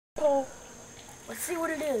Oh, let's see what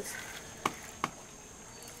it is.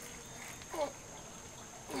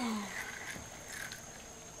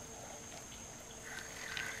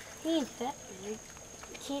 He ain't that big.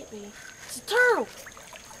 It can't be. It's a turtle.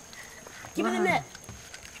 Give me the net.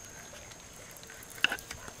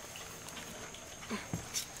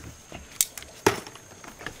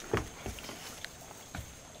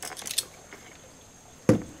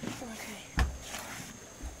 Okay.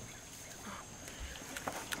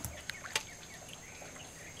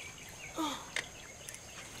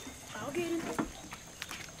 I'll get him.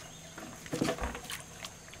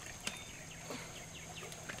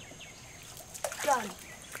 Got him.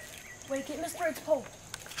 Wait, get Mr. Red's pole.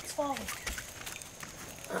 It's falling.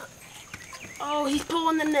 Oh, he's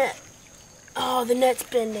pulling the net. Oh, the net's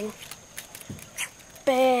bending.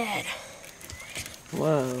 Bad.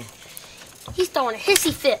 Whoa. He's throwing a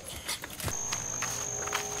hissy fit.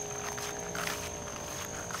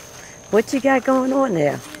 What you got going on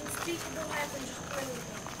there?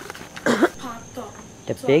 Popped up.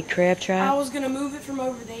 The So big crab I trap? was going to move it from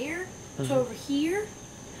over there to over here.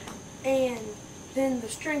 And then the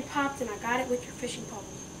string popped and I got it with your fishing pole.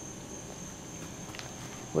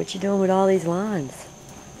 What you doing with all these lines?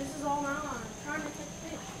 This is all my line. I'm trying to catch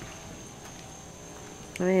fish.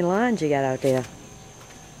 How many lines you got out there?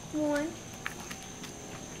 One.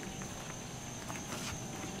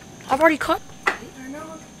 I've already caught. I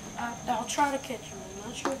know. I'll try to catch him. I'm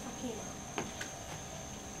not sure if I can.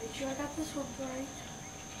 Make sure I got this hook right.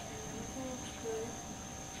 Everything looks good.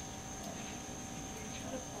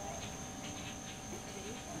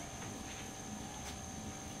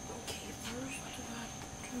 Okay, first I got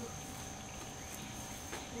to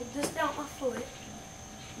hold this down my foot.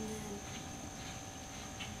 And then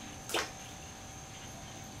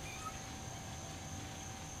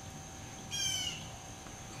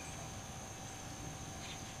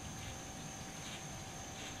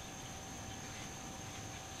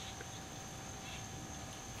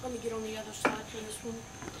let me get on the other side for this one.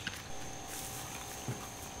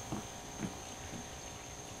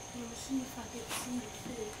 Let me see if I can see the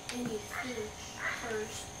fish, any fish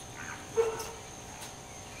first.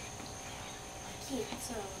 I can't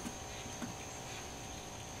tell.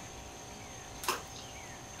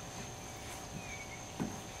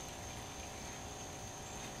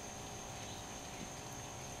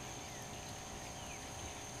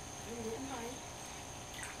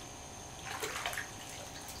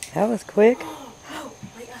 That was quick. Oh,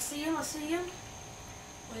 wait, I see him.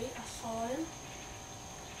 Wait, I saw him.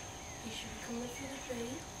 He should be coming through the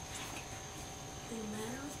bait in a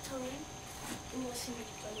matter of time. Unless he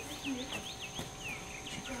gets over here.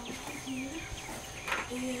 Should go over here.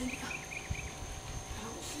 And I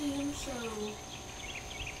don't see him, so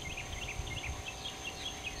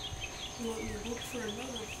you want me to look for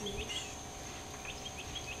another fish.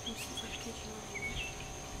 Let me see if I can catch another one.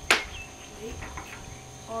 Wait.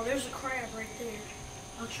 Oh, there's a crab right there.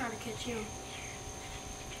 I'll try to catch him.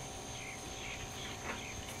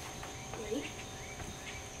 Wait.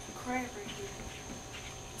 A crab right here.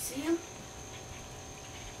 See him?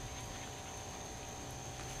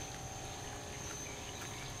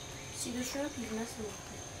 See the shrimp? He's messing with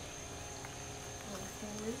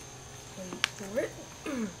it. Wait for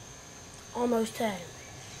it. Almost had him.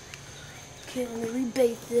 Okay, let me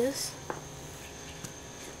rebait this.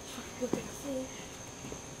 Look at the fish.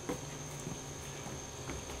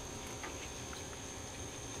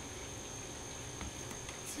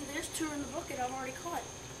 There's two in the bucket I've already caught.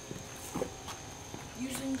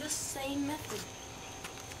 Using this same method.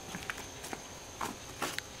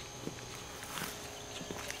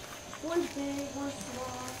 One's big, one's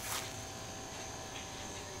small.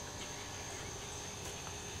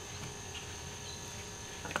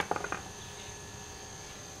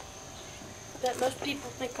 Bet most people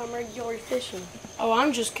think I'm regular fishing. Oh,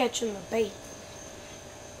 I'm just catching the bait.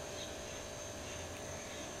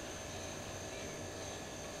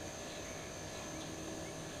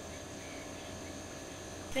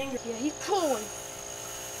 Yeah, he's pulling.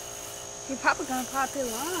 You're probably gonna pop your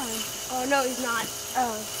line. Oh no, he's not.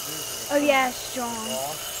 Oh yeah, it's strong.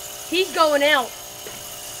 He's going out.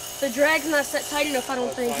 The drag's not set tight enough, I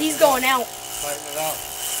don't think. He's going out. Tighten it out.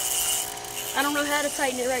 I don't know how to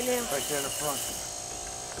tighten it right now. Right there in the front.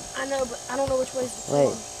 I know, but I don't know which way's the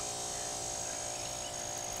Wait.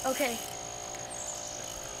 floor. Okay.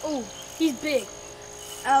 Oh, he's big.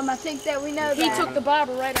 I think that we know He that. took the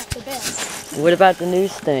bobber right off the bat. What about the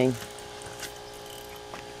noose thing?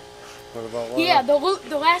 What about what? Yeah, the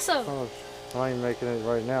lasso. Oh, I ain't making it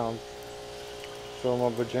right now. I'm still in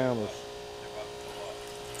my pajamas.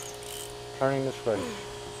 Turning this way.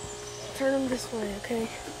 turn him this way, okay?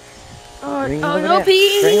 Bring him Oh, over no, there. P,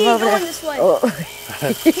 he Bring him ain't over going there. this way. Oh.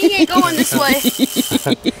 He ain't going this way.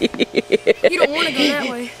 He don't want to go that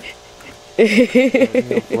way. A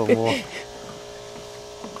little more.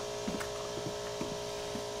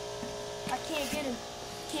 I can't get him.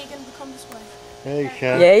 Can't get him to come this way. Yeah, you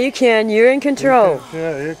can. Yeah, you can. You're in control.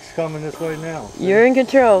 Yeah, it's coming this way now. You're in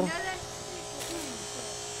control.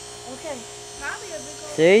 Okay.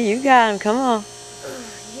 See, you got him. Come on.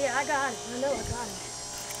 Yeah, I got him. I know I got him.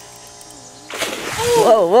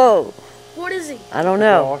 Whoa, whoa. What is he? I don't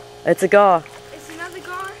know. It's a gar. Is he another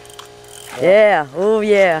gar? Yeah. Oh,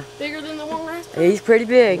 yeah. Bigger than the one last time? He's pretty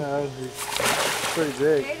big. No, he's pretty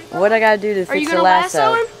big. What I gotta do to Are you fix the gonna lasso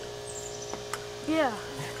lasso? him? Yeah.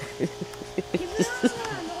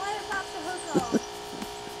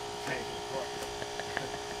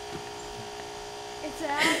 It's an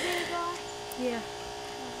alligator gar? Yeah.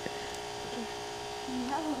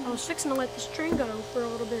 I was fixing to let the string go for a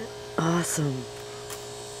little bit. Awesome.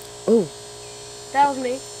 Oh, That was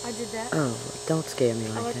me. I did that. oh, don't scare me I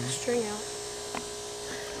like let the that. string out.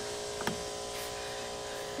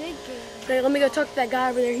 Big gator. Okay, let me go talk to that guy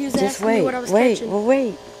over there. He was Just asking me wait, what I was wait, catching. well,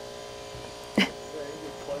 wait.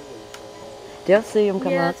 They'll see him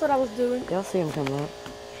come Yeah, up. that's what I was doing. They'll see him come up.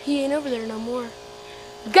 He ain't over there no more.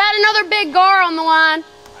 Got another big gar on the line.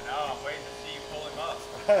 I know, I'm waiting to see you pull him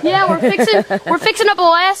up. Yeah, we're fixing up a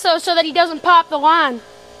lasso so that he doesn't pop the line.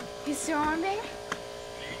 He's still on there? So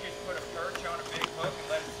you just put a perch on a big hook and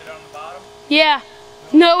let it sit on the bottom? Yeah.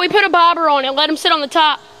 No, we put a bobber on it. Let him sit on the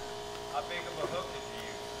top. How big of a hook did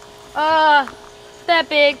you use? That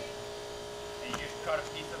big. And you just cut a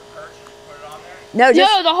piece of perch and just put it on there? No,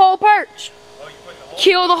 just No, the whole perch. Oh, you put the whole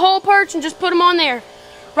Kill the whole perch and just put him on there.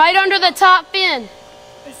 Right under the top fin.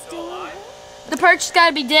 It's still on there? The perch has got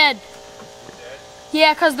to be dead.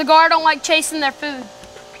 Yeah, because the gar don't like chasing their food.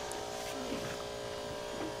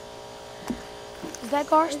 Is that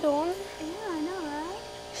gar still on? Yeah, I know, right?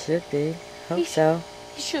 should be. Hope so.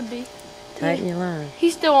 He should be. Tighten your line.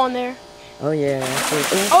 He's still on there. Oh yeah.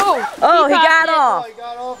 That's it. Oh! Oh, he popped got it. off. I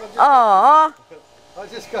got off. Aw. I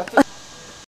just got the